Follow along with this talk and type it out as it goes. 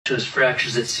Shows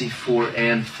fractures at C4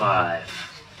 and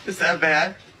 5. Is that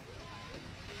bad?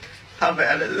 How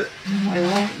bad is it? We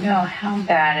won't know how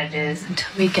bad it is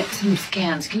until we get some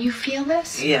scans. Can you feel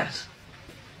this? Yes.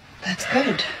 That's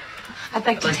good. I'd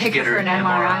like to take get her for an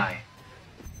MRI.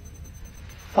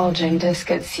 Bulging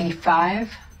disc at C5.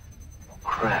 Oh,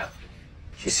 crap.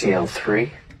 You see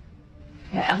L3?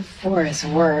 Yeah, L4 is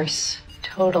worse.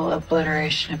 Total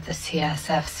obliteration of the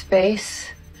CSF space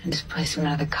and displacement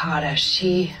of the cauda.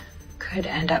 She could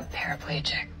end up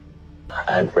paraplegic.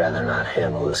 I'd rather not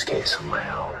handle this case on my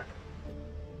own.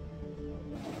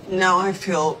 Now I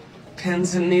feel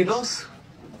pins and needles.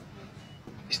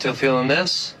 You still feeling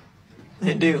this?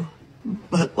 I do,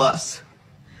 but less.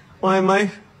 Why am I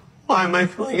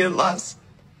feeling it less?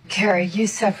 Carrie, you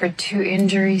suffered 2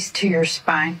 injuries to your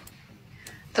spine.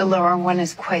 The lower one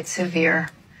is quite severe.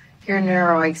 Your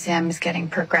neuro exam is getting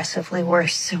progressively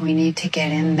worse, so we need to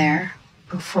get in there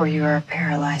before you are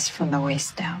paralyzed from the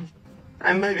waist down.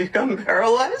 I might become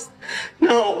paralyzed?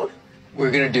 No.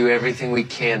 We're gonna do everything we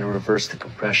can to reverse the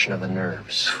compression of the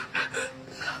nerves.